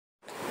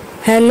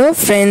Hello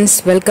friends,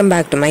 welcome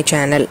back to my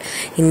channel.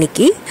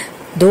 இன்னைக்கு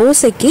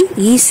தோசைக்கு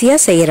ஈஸியா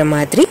செய்யற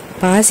மாதிரி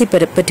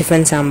பாசிப்பருப்பு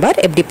டிஃபன் சாம்பார்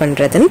எப்படி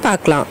பண்றதுன்னு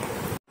பார்க்கலாம்.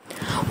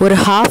 ஒரு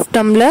half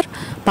டம்ளர்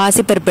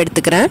பாசிப்பருப்பு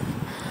எடுத்துக்கிறேன்.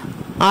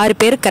 6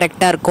 பேர்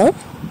கரெக்ட்டா இருக்கும்.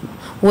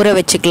 ஊற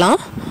வெச்சுக்கலாம்.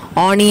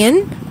 ஆனியன்,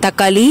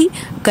 தக்காளி,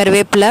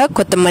 கறிவேப்பிலை,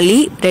 கொத்தமல்லி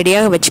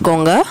ரெடியா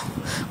வெச்சுக்கோங்க.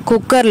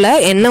 குக்கர்ல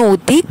எண்ணெய்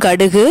ஊத்தி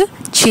கடுகு,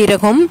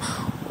 சீரகம்,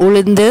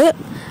 உளுந்து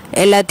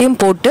எல்லாத்தையும்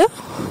போட்டு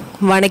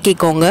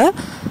வணக்கிக்கோங்க.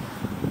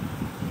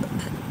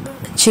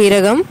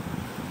 சீரகம்,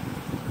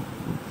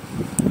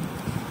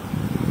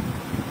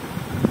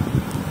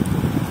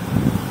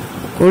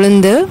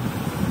 உளுந்து,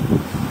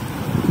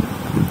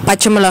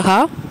 பச்சை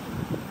மிளகாய்,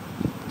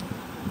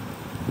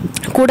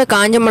 கூட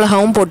காஞ்ச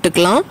மிளகாவும்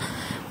போட்டுக்கலாம்.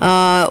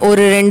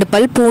 ஒரு 2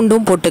 பல்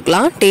பூண்டும்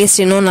போட்டுக்கலாம்.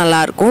 டேஸ்ட் இன்னும்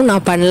நல்லாயிருக்கும்.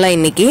 நான் பண்ணல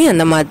இன்னைக்கு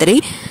அந்த மாதிரி.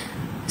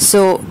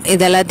 ஸோ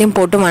இதெல்லாத்தையும்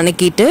போட்டு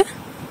வணக்கிட்டு,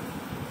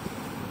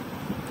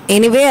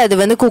 எனிவே அது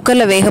வந்து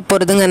குக்கரில் வேக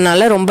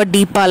போகிறதுங்கிறதுனால ரொம்ப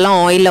டீப்பாலாம்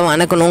ஆயிலில்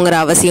வணக்கணுங்கிற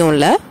அவசியம்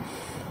இல்லை.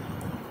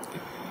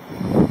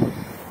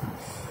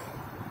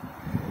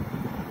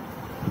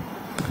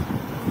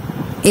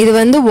 இது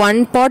வந்து 1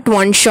 pot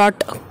 1 shot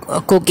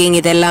குக்கிங்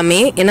இது எல்லாமே.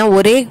 ஏன்னா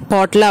ஒரே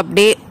பாட்டில்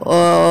அப்படியே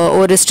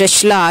ஒரு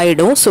ஸ்ட்ரெச்சில்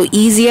ஆகிடும். ஸோ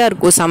ஈஸியாக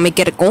இருக்கும்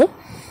சமைக்கிறதுக்கும்.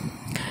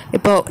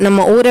 இப்போ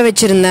நம்ம ஊற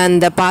வச்சுருந்த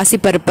அந்த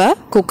பாசிப்பருப்பை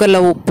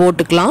குக்கரில்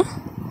போட்டுக்கலாம்.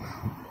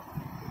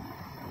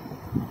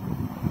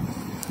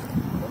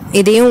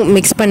 இதையும்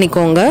மிக்ஸ்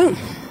பண்ணிக்கோங்க.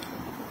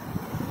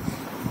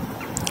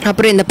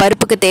 அப்புறம் இந்த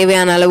பருப்புக்கு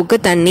தேவையான அளவுக்கு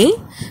தண்ணி.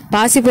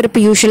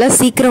 பாசிப்பருப்பு யூஸ்வலாக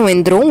சீக்கிரம்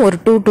வெந்துடும். ஒரு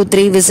 2 to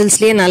 3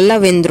 விசில்ஸ்லேயே நல்லா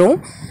வெந்துடும்.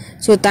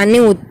 ஸோ தண்ணி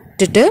ஊற்றிட்டு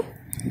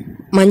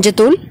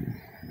மஞ்சத்தூள்,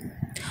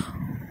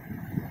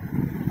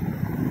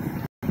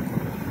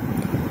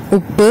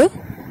 உப்பு,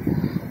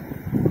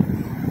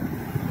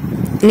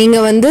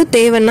 நீங்கள் வந்து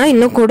தேவைன்னா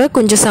இன்னும் கூட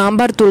கொஞ்சம்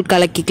சாம்பார் தூள்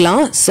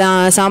கலக்கிக்கலாம்.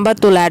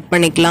 சாம்பார் தூள் ஆட்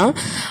பண்ணிக்கலாம்.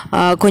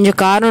 கொஞ்சம்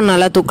காரம்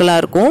நல்லா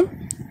தூக்கலாக இருக்கும்.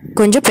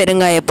 கொஞ்சம்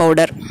பெருங்காய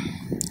பவுடர்,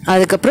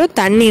 அதுக்கப்புறம்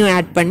தண்ணியும்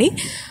ஆட் பண்ணி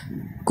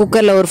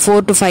குக்கரில் ஒரு 4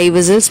 to 5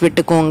 விசில்ஸ்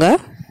விட்டுக்கோங்க.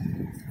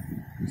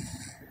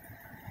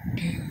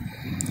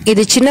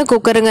 இது சின்ன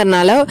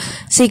குக்கருங்கிறதுனால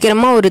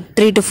சீக்கிரமாக ஒரு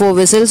 3 to 4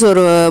 விசில்ஸ்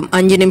ஒரு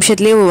 5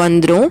 நிமிஷத்துலேயே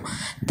வந்துடும்.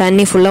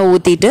 தண்ணி ஃபுல்லாக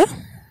ஊற்றிட்டு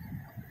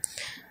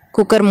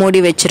குக்கர் மூடி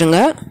வச்சுருங்க.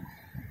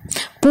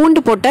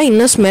 பூண்டு போட்டால்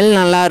இன்னும் ஸ்மெல்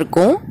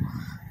நல்லாயிருக்கும்.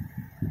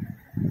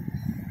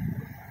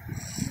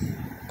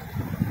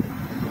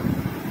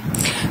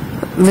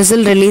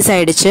 விசில் ரிலீஸ்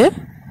ஆகிடுச்சு.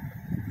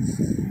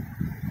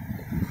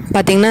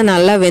 பார்த்திங்கன்னா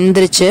நல்லா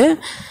வெந்துருச்சு.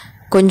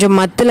 கொஞ்சம்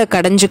மத்தில்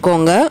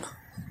கடைஞ்சிக்கோங்க.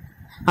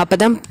 அப்போ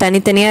தான்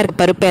தனித்தனியாக இருக்க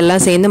பருப்பு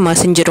எல்லாம் சேர்ந்து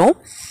மசிஞ்சிரும்.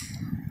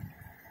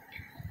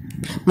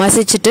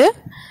 மசிச்சுட்டு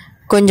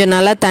கொஞ்சம்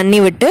நல்லா தண்ணி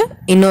விட்டு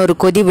இன்னொரு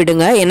கொதி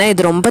விடுங்க. ஏன்னா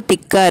இது ரொம்ப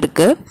திக்காக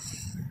இருக்குது.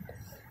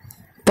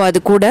 இப்போ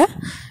அது கூட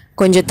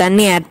கொஞ்சம்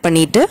தண்ணி ஆட்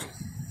பண்ணிவிட்டு,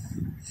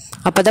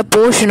 அப்போ தான்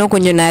போர்ஷனும்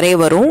கொஞ்சம் நிறைய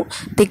வரும்.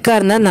 திக்காக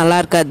இருந்தால் நல்லா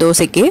இருக்காது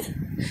தோசைக்கு.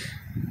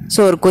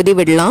 ஸோ ஒரு கொதி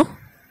விடலாம்.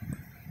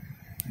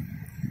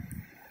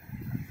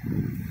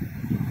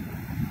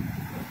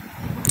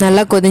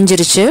 நல்லா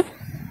கொதிஞ்சிருச்சு.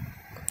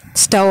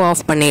 ஸ்டவ்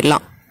ஆஃப்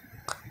பண்ணிடலாம்.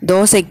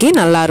 தோசைக்கு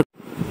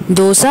நல்லாயிருக்கும்.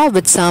 Dosa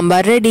with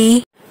sambar ready.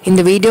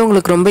 இந்த வீடியோ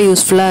உங்களுக்கு ரொம்ப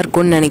யூஸ்ஃபுல்லாக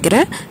இருக்கும்னு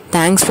நினைக்கிறேன்.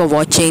 தேங்க்ஸ் ஃபார்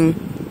வாட்சிங்.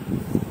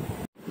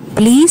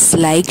 Please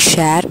like,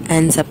 share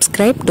and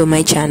subscribe to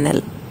my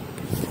channel.